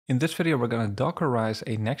In this video, we're going to Dockerize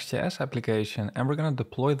a Next.js application and we're going to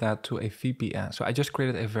deploy that to a VPS. So I just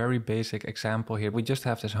created a very basic example here. We just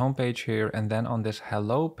have this homepage here, and then on this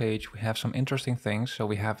hello page, we have some interesting things. So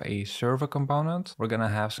we have a server component. We're going to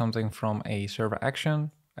have something from a server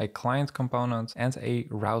action, a client component, and a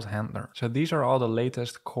route handler. So these are all the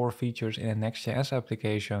latest core features in a Next.js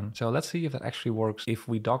application. So let's see if that actually works if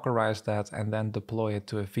we Dockerize that and then deploy it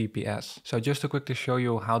to a VPS. So just to quickly show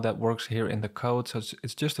you how that works here in the code. So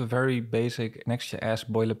it's just a very basic Next.js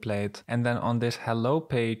boilerplate. And then on this hello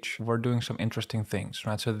page, we're doing some interesting things,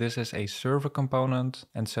 right? So this is a server component.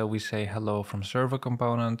 And so we say hello from server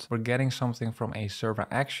component. We're getting something from a server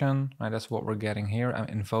action, right? That's what we're getting here. I'm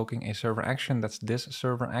invoking a server action. That's this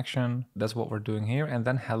server action. That's what we're doing here. And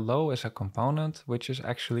then hello is a component, which is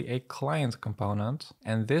actually a client component.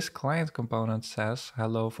 And this client component says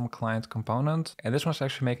hello from client component. And this one's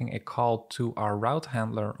actually making a call to our route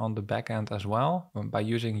handler on the backend as well by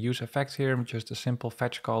using use effect here, just a simple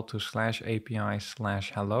fetch call to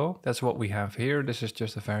 /API/hello. That's what we have here. This is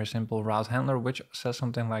just a very simple route handler, which says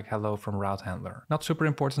something like hello from route handler. Not super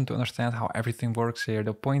important to understand how everything works here.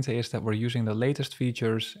 The point is that we're using the latest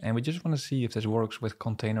features and we just want to see if this works with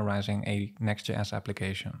containerizing a Next.js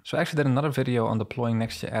application. So I actually did another video on deploying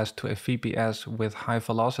Next.js to a VPS with high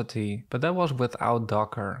velocity, but that was without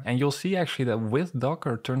Docker. And you'll see actually that with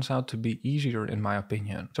Docker turns out to be easier in my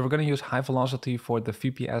opinion. So we're going to use high velocity for the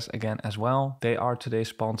VPS again as well. They are today's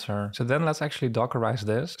sponsor. So then let's actually Dockerize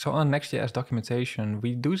this. So on Next.js documentation,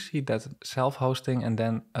 we do see that self-hosting and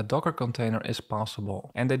then a Docker container is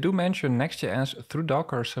possible. And they do mention Next.js through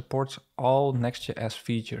Docker supports all Next.js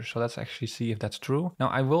features. So let's actually see if that's true. Now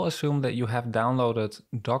I will assume that you have downloaded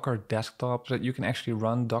Docker Desktop so that you can actually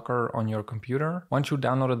run Docker on your computer. Once you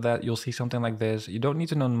downloaded that, you'll see something like this. You don't need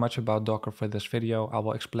to know much about Docker for this video. I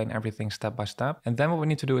will explain everything step by step. And then what we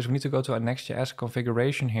need to do is we need to go to our Next.js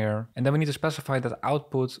configuration here. And then we need to specify that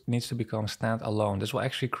output needs to become standalone. This will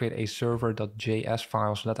actually create a server.js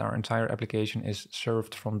file so that our entire application is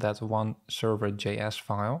served from that one server.js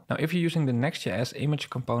file. Now, if you're using the Next.js image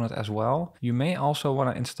component as well, you may also want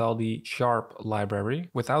to install the Sharp library.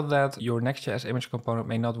 Without that, your Next.js image component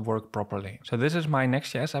may not work properly. So this is my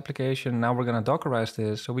Next.js application. Now we're going to Dockerize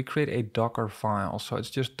this. So we create a Docker file. So it's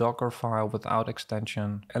just Docker file without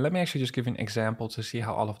extension. And let me actually just give you an example to see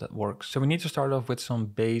how all of that works. So we need to start off with some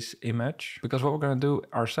base image, because what we're going to do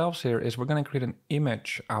ourselves here is we're going to create an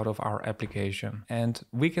image out of our application. And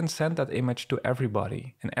we can send that image to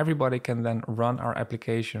everybody. And everybody can then run our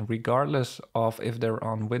application regardless of if they're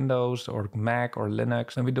on Windows or Mac or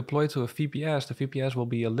Linux. And we deploy to a VPS. The VPS will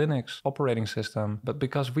be a Linux operating system, but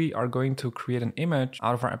because we are going to create an image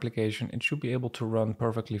out of our application, it should be able to run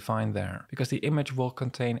perfectly fine there, because the image will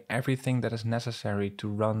contain everything that is necessary to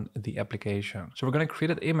run the application. So we're going to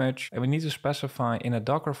create that image and we need to specify in a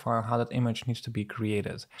Docker file how that image needs to be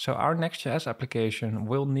created. So our Next.js application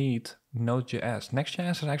will need Node.js.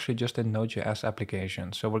 Next.js is actually just a Node.js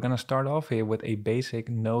application. So we're going to start off here with a basic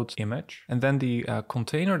Node image, and then the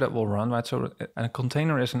container that will run, right? So a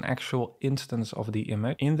container is an actual instance of the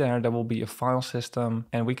image. In there will be a file system,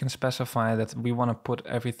 and we can specify that we want to put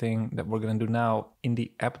everything that we're going to do now in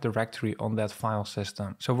the app directory on that file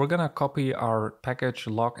system. So we're going to copy our package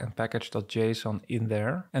log and package.json in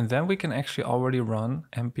there, and then we can actually already run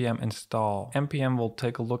npm install. npm will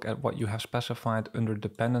take a look at what you have specified under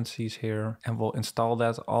dependencies here, and we'll install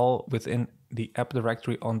that all within the app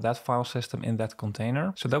directory on that file system in that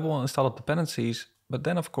container. So that will install the dependencies. But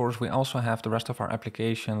then of course we also have the rest of our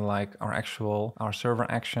application, like our server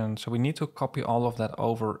action. So we need to copy all of that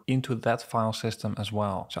over into that file system as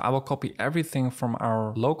well. So I will copy everything from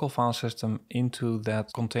our local file system into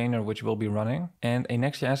that container which will be running. And a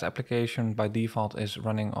Next.js application by default is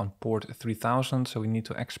running on port 3000. So we need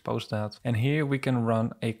to expose that. And here we can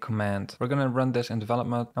run a command. We're going to run this in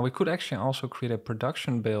development. Now we could actually also create a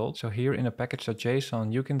production build. So here in a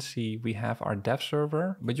package.json, you can see we have our dev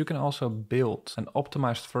server, but you can also build an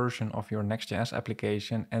optimized version of your Next.js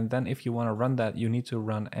application. And then if you want to run that, you need to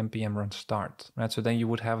run npm run start, right? So then you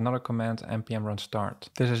would have another command, npm run start.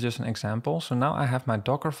 This is just an example. So now I have my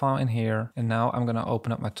Docker file in here, and now I'm going to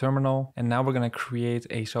open up my terminal, and now we're going to create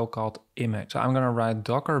a so-called image. So I'm going to write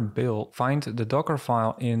docker build, find the Docker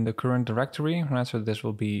file in the current directory, right? So this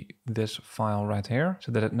will be this file right here,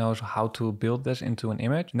 so that it knows how to build this into an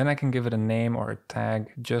image. And then I can give it a name or a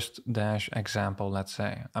tag, just dash example, let's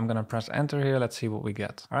say. I'm going to press enter here. Let's see what we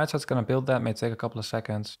get. All right, so it's gonna build that, may take a couple of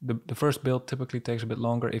seconds. The first build typically takes a bit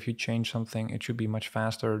longer. If you change something, it should be much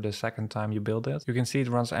faster the second time you build it. You can see it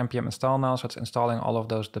runs npm install now, so it's installing all of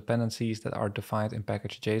those dependencies that are defined in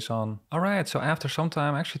package.json. All right, so after some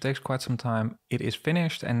time, actually takes quite some time, it is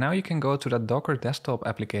finished. And now you can go to that Docker desktop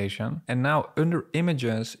application. And now under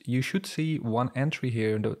images, you should see one entry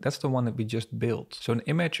here. That's the one that we just built. So an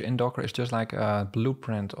image in Docker is just like a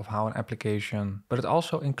blueprint of how an application, but it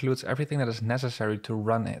also includes everything that is necessary to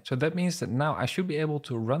run it. So that means that now I should be able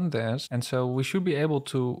to run this. And so we should be able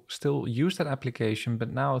to still use that application,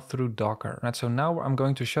 but now through Docker. Right, so now I'm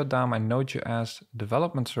going to shut down my Node.js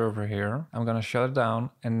development server here. I'm going to shut it down.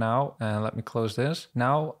 And now, let me close this.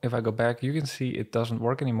 Now, if I go back, you can see it doesn't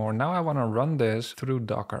work anymore. Now I want to run this through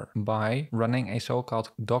Docker by running a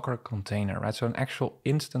so-called Docker container, right? So an actual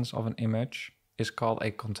instance of an image is called a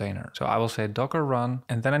container. So I will say docker run,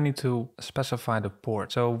 and then I need to specify the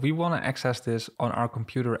port. So we want to access this on our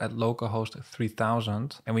computer at localhost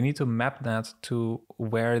 3000, and we need to map that to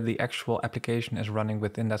where the actual application is running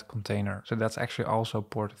within that container. So that's actually also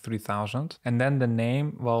port 3000. And then the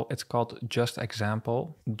name, well, it's called just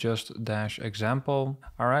example, just-example.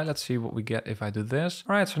 All right, let's see what we get if I do this.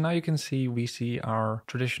 All right, so now you can see, we see our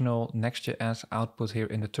traditional Next.js output here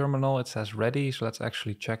in the terminal. It says ready, so let's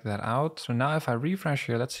actually check that out. So now if I refresh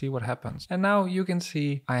here, let's see what happens. And now you can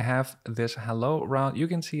see I have this hello route. You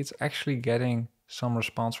can see it's actually getting some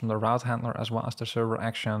response from the route handler as well as the server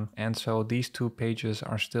action. And so these two pages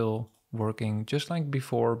are still working just like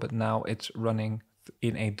before, but now it's running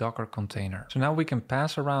in a Docker container. So now we can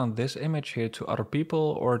pass around this image here to other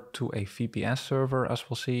people or to a VPS server, as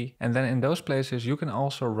we'll see. And then in those places, you can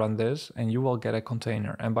also run this and you will get a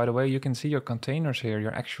container. And by the way, you can see your containers here,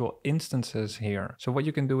 your actual instances here. So what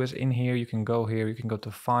you can do is in here, you can go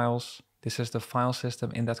to files. This is the file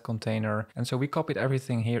system in that container. And so we copied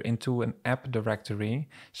everything here into an app directory.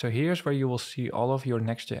 So here's where you will see all of your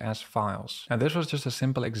Next.js files. Now this was just a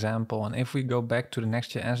simple example. And if we go back to the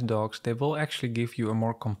Next.js docs, they will actually give you a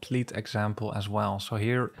more complete example as well. So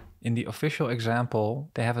here in the official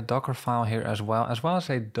example, they have a Docker file here as well as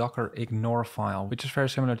a Docker ignore file, which is very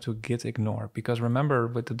similar to git ignore. Because remember,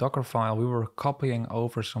 with the Docker file, we were copying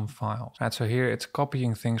over some files. Right, so here it's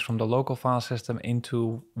copying things from the local file system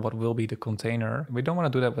into what will be the container. We don't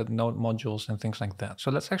want to do that with node modules and things like that.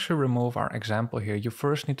 So let's actually remove our example here. You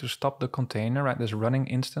first need to stop the container, right? This running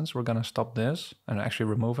instance, we're going to stop this and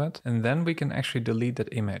actually remove it. And then we can actually delete that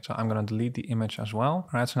image. So I'm going to delete the image as well.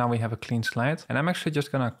 All right, so now we have a clean slate. And I'm actually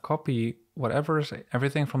just going to copy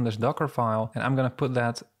everything from this Docker file, and I'm going to put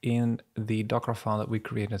that in the Docker file that we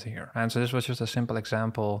created here. And so this was just a simple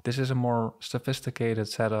example. This is a more sophisticated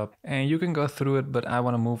setup, and you can go through it, but I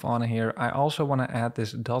want to move on here. I also want to add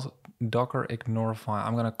this Docker ignore file.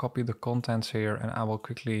 I'm going to copy the contents here, and I will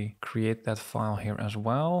quickly create that file here as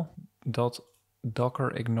well. Docker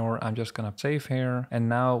ignore, I'm just gonna save here. And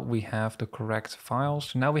now we have the correct files.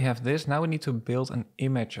 So now we have this. Now we need to build an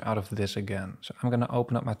image out of this again. So I'm gonna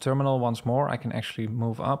open up my terminal once more. I can actually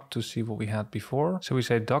move up to see what we had before. So we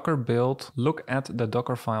say docker build, look at the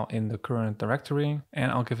Docker file in the current directory,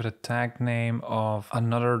 and I'll give it a tag name of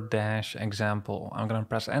another dash example. I'm gonna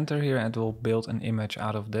press enter here and it will build an image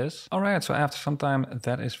out of this. All right, so after some time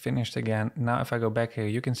that is finished again. Now if I go back here,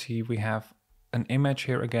 you can see we have an image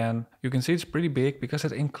here again. You can see it's pretty big because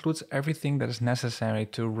it includes everything that is necessary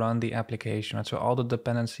to run the application. Right? So all the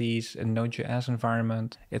dependencies in Node.js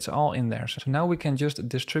environment, it's all in there. So now we can just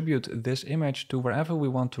distribute this image to wherever we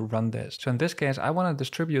want to run this. So in this case, I want to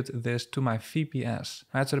distribute this to my VPS.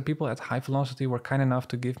 Right? So the people at High Velocity were kind enough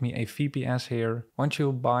to give me a VPS here. Once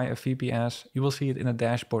you buy a VPS, you will see it in a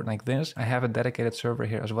dashboard like this. I have a dedicated server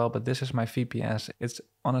here as well, but this is my VPS. It's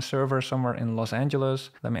on a server somewhere in Los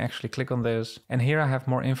Angeles. Let me actually click on this. And here I have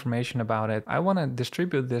more information about it. I want to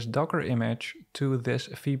distribute this Docker image to this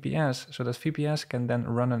VPS so that VPS can then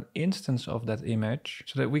run an instance of that image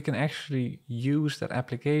so that we can actually use that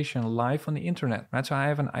application live on the internet. Right? So I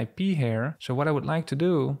have an IP here. So what I would like to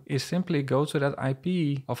do is simply go to that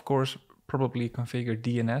IP, of course, probably configure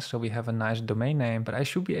DNS so we have a nice domain name, but I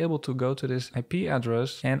should be able to go to this IP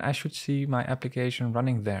address and I should see my application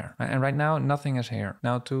running there. And right now nothing is here.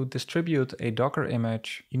 Now to distribute a Docker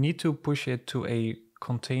image, you need to push it to a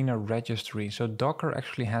container registry. So Docker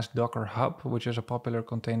actually has Docker Hub, which is a popular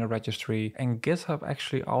container registry, and GitHub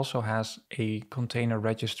actually also has a container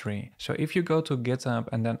registry. So if you go to GitHub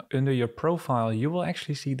and then under your profile, you will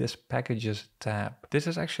actually see this packages tab. This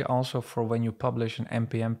is actually also for when you publish an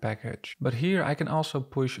npm package. But here I can also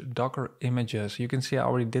push Docker images. You can see I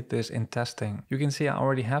already did this in testing. You can see I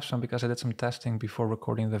already have some because I did some testing before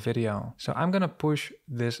recording the video. So I'm gonna push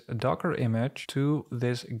this Docker image to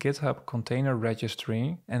this GitHub container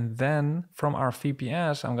registry, and then from our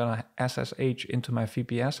VPS I'm gonna SSH into my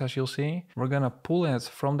VPS. As you'll see, we're gonna pull it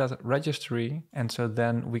from that registry, and so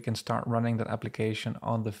then we can start running that application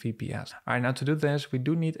on the VPS. All right, now to do this we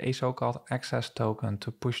do need a so-called access token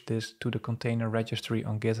to push this to the container registry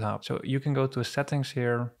on GitHub. So you can go to settings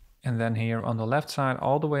here, and then here on the left side,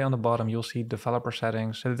 all the way on the bottom, you'll see developer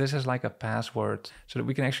settings. So this is like a password so that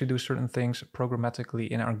we can actually do certain things programmatically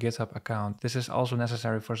in our GitHub account. This is also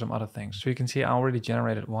necessary for some other things. So you can see I already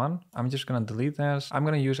generated one. I'm just gonna delete this. I'm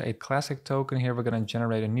gonna use a classic token here. We're gonna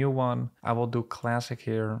generate a new one. I will do classic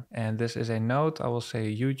here. And this is a note. I will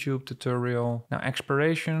say YouTube tutorial. Now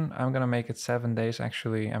expiration, I'm gonna make it 7 days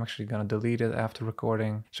actually. I'm actually gonna delete it after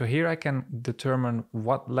recording. So here I can determine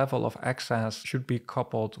what level of access should be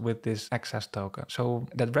coupled with this access token. So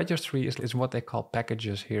that registry is what they call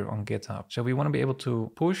packages here on GitHub. So we want to be able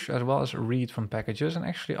to push as well as read from packages and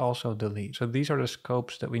actually also delete. So these are the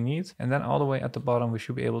scopes that we need. And then all the way at the bottom, we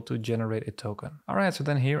should be able to generate a token. All right, so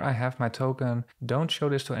then here I have my token. Don't show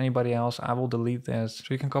this to anybody else. I will delete this.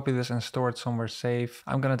 So you can copy this and store it somewhere safe.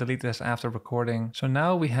 I'm going to delete this after recording. So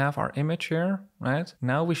now we have our image here, right?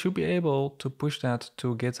 Now we should be able to push that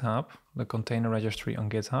to GitHub, the container registry on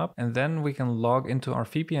GitHub, and then we can log into our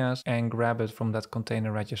VPS and grab it from that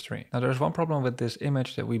container registry. Now there's one problem with this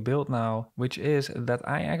image that we built now, which is that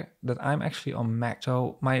I'm actually on Mac.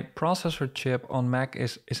 So my processor chip on Mac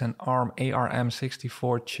is an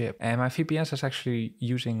ARM64 chip, and my VPS is actually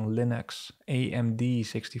using Linux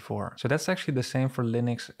AMD64. So that's actually the same for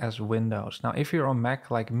Linux as Windows. Now if you're on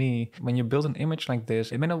Mac like me, when you build an image like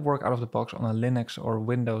this, it may not work out of the box on a Linux or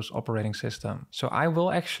Windows operating system. So I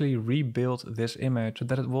will actually rebuild this image so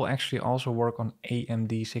that it will actually also work on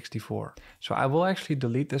AMD64. So I will actually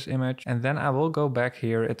delete this image, and then I will go back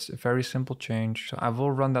here. It's a very simple change. So I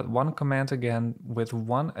will run that one command again with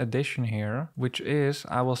one addition here, which is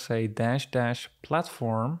I will say --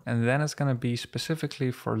 platform, and then it's going to be specifically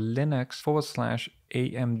for Linux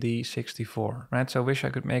 /AMD64, right? So I wish I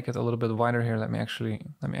could make it a little bit wider here. Let me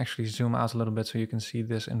actually zoom out a little bit so you can see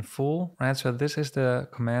this in full, right? So this is the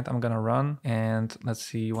command I'm gonna run, and let's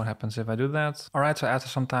see what happens if I do that. All right, so after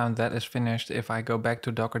some time that is finished, if I go back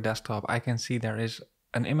to Docker desktop, I can see there is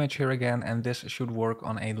an image here again, and this should work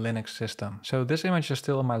on a Linux system. So this image is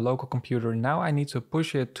still on my local computer. Now I need to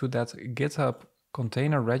push it to that GitHub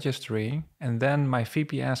container registry, and then my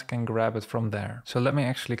VPS can grab it from there. So let me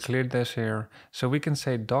actually clear this here. So we can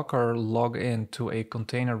say docker login to a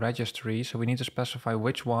container registry. So we need to specify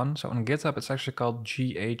which one. So on GitHub, it's actually called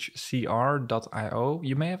ghcr.io.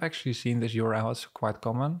 You may have actually seen this URL, it's quite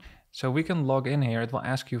common. So we can log in here. It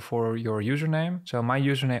will ask you for your username. So my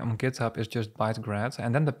username on GitHub is just ByteGrad.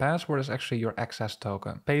 And then the password is actually your access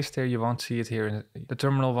token. Paste here, you won't see it here. The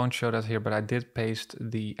terminal won't show that here, but I did paste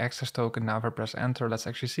the access token. Now if I press enter, let's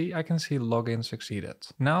actually see, I can see login succeeded.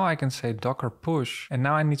 Now I can say docker push, and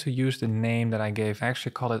now I need to use the name that I gave. I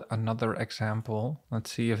actually call it another example.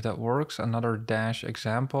 Let's see if that works. Another dash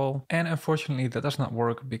example. And unfortunately that does not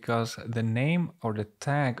work because the name or the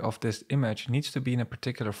tag of this image needs to be in a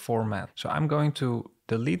particular format. So I'm going to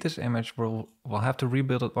delete this image. We'll have to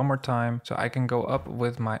rebuild it one more time. So I can go up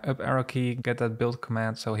with my up arrow key, get that build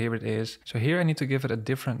command. So here it is. So here I need to give it a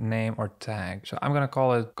different name or tag. So I'm going to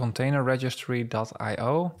call it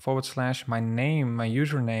containerregistry.io / my name, my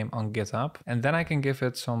username on GitHub. And then I can give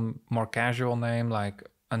it some more casual name like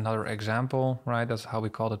another example, right? That's how we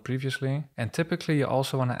called it previously. And typically you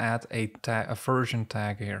also want to add a version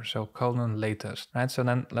tag here. So :latest, right? So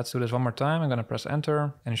then let's do this one more time. I'm going to press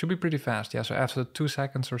enter, and it should be pretty fast. Yeah. So after 2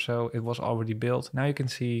 seconds or so, it was already built. Now you can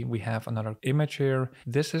see we have another image here.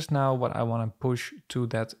 This is now what I want to push to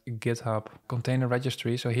that GitHub container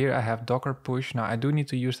registry. So here I have docker push. Now I do need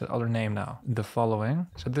to use that other name now, the following.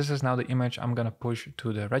 So this is now the image I'm going to push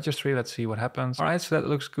to the registry. Let's see what happens. All right. So that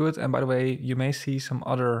looks good. And by the way, you may see some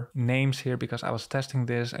other names here because I was testing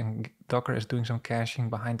this and Docker is doing some caching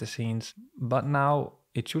behind the scenes. But now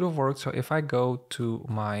it should have worked. So if I go to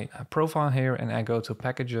my profile here and I go to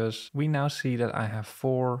packages, we now see that I have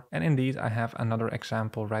 4, and indeed I have another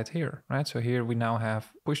example right here, right? So here we now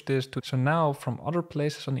have pushed this to, so now from other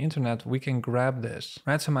places on the internet, we can grab this,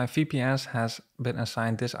 right? So my VPS has been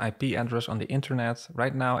assigned this IP address on the internet.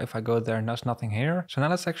 Right now, if I go there, there's nothing here. So now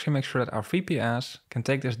let's actually make sure that our VPS can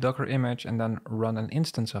take this Docker image and then run an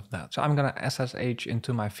instance of that. So I'm gonna SSH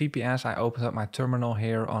into my VPS. I opened up my terminal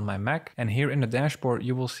here on my Mac, and here in the dashboard,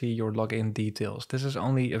 you will see your login details. This is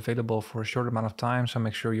only available for a short amount of time, so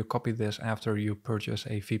make sure you copy this after you purchase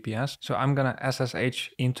a VPS. So I'm gonna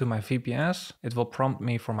SSH into my VPS. It will prompt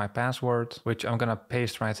me for my password, which I'm gonna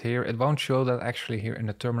paste right here. It won't show that actually here in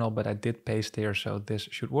the terminal, but I did paste here, so this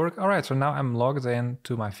should work. All right, so now I'm logged in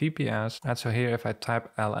to my VPS. Right, so here if I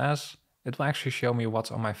type ls, it will actually show me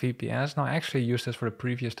what's on my VPS. Now I actually used this for the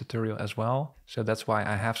previous tutorial as well, so that's why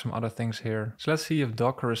I have some other things here. So let's see if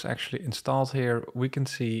Docker is actually installed here. We can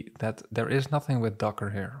see that there is nothing with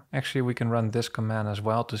Docker here. Actually, we can run this command as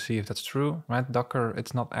well to see if that's true, right? Docker,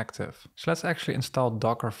 it's not active. So let's actually install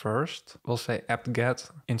Docker first. We'll say apt-get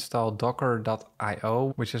install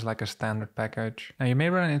docker.io, which is like a standard package. Now you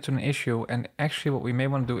may run into an issue, and actually what we may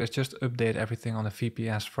want to do is just update everything on the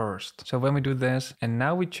VPS first. So when we do this, and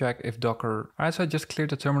now we check if Docker. All right, so I just cleared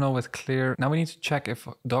the terminal with clear. Now we need to check if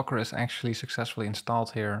Docker is actually successfully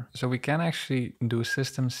installed here. So we can actually do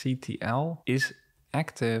systemctl is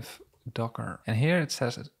active Docker. And here it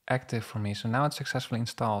says it's active for me. So now it's successfully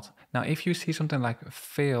installed. Now, if you see something like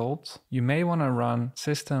failed, you may want to run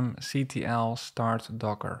systemctl start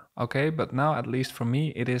Docker. Okay, but now at least for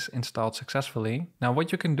me, it is installed successfully. Now,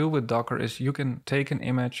 what you can do with Docker is you can take an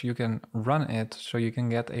image, you can run it so you can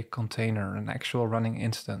get a container, an actual running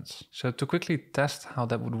instance. So to quickly test how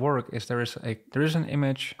that would work is there is an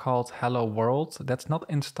image called hello world that's not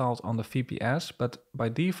installed on the VPS, but by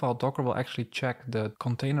default, Docker will actually check the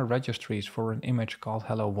container registries for an image called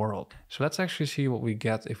hello world. So let's actually see what we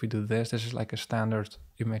get if we do this. This is like a standard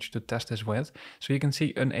image to test this with. So you can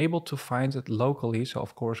see unable to find it locally. So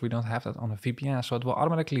of course we don't have that on a VPS. So it will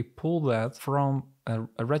automatically pull that from a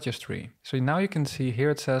registry. So now you can see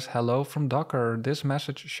here it says hello from Docker. This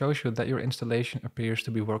message shows you that your installation appears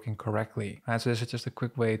to be working correctly. Right, so this is just a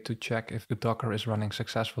quick way to check if the Docker is running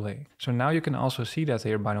successfully. So now you can also see that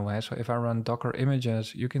here, by the way. So if I run Docker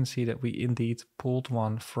images, you can see that we indeed pulled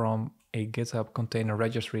one from a GitHub container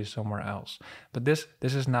registry somewhere else. But this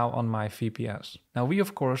is now on my VPS. Now we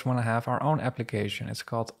of course want to have our own application. It's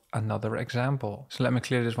called another example. So let me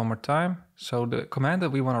clear this one more time. So the command that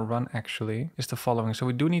we want to run actually is the following. So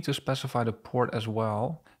we do need to specify the port as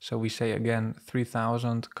well. So we say again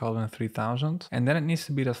 3000:3000, and then it needs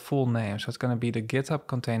to be that full name. So it's going to be the GitHub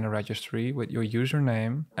container registry with your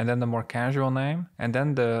username, and then the more casual name, and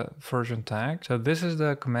then the version tag. So this is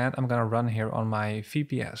the command I'm going to run here on my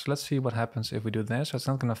VPS. Let's see what happens if we do this. So it's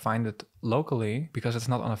not going to find it locally because it's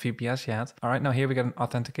not on a VPS yet. All right, now here we get an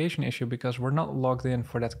authentication issue because we're not logged in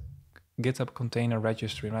for that GitHub container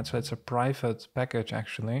registry, right? So it's a private package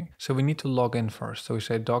actually. So we need to log in first. So we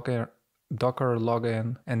say docker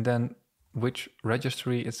login, and then which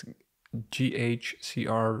registry is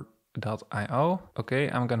ghcr.io. Okay,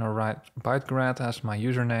 I'm gonna write ByteGrad as my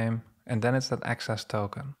username, and then it's that access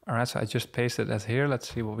token. All right, so I just pasted that here. Let's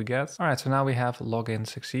see what we get. All right, so now we have login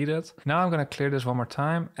succeeded. Now I'm gonna clear this one more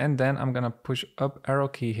time, and then I'm gonna push up arrow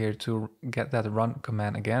key here to get that run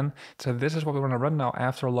command again. So this is what we wanna run now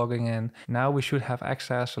after logging in. Now we should have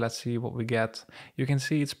access, so let's see what we get. You can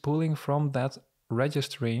see it's pulling from that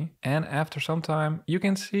registry, and after some time you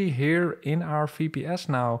can see here in our VPS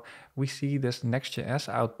now we see this Next.js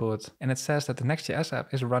output, and it says that the Next.js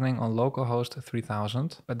app is running on localhost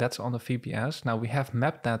 3000, but that's on the VPS. Now we have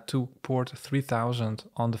mapped that to port 3000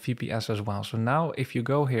 on the VPS as well. So now if you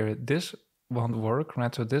go here, this won't work,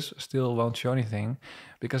 right? So this still won't show anything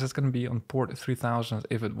because it's going to be on port 3000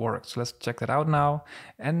 if it works. So let's check that out now.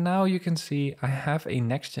 And now you can see I have a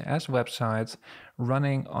Next.js website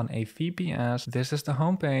running on a VPS. This is the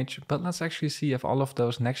homepage, but let's actually see if all of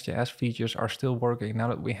those Next.js features are still working now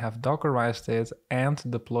that we have Dockerized it and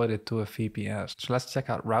deployed it to a VPS. So let's check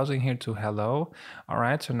out routing here to hello. All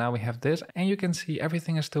right, so now we have this, and you can see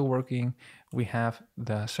everything is still working. We have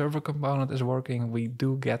the server component is working. We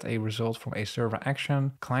do get a result from a server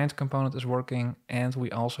action. Client component is working, and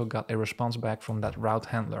we also got a response back from that route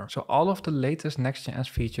handler. So all of the latest Next.js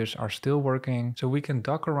features are still working. So we can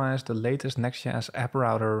Dockerize the latest Next.js app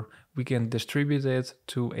router. We can distribute it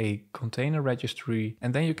to a container registry,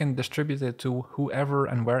 and then you can distribute it to whoever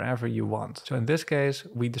and wherever you want. So in this case,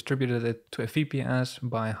 we distributed it to a VPS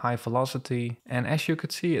by high velocity. And as you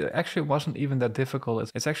could see, it actually wasn't even that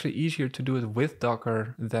difficult. It's actually easier to do it with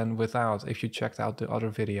Docker than without, if you checked out the other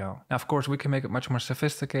video. Now, of course, we can make it much more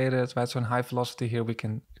sophisticated, right? So in high velocity here, we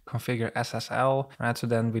can configure SSL, right? So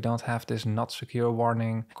then we don't have this not secure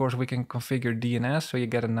warning. Of course, we can configure DNS, so you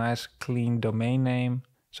get a nice clean domain name,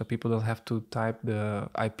 so people don't have to type the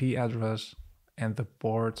IP address and the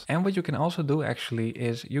port. And what you can also do actually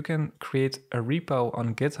is you can create a repo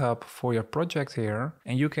on GitHub for your project here,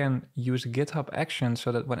 and you can use GitHub Actions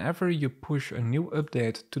so that whenever you push a new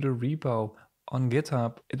update to the repo on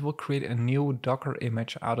GitHub, it will create a new Docker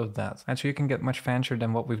image out of that. And so you can get much fancier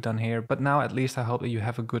than what we've done here. But now at least I hope that you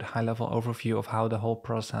have a good high-level overview of how the whole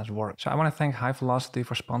process works. So I want to thank High Velocity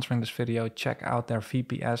for sponsoring this video. Check out their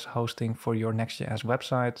VPS hosting for your Next.js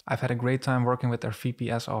website. I've had a great time working with their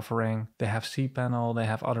VPS offering. They have cPanel, they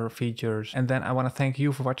have other features. And then I want to thank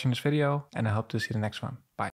you for watching this video, and I hope to see you in the next one. Bye.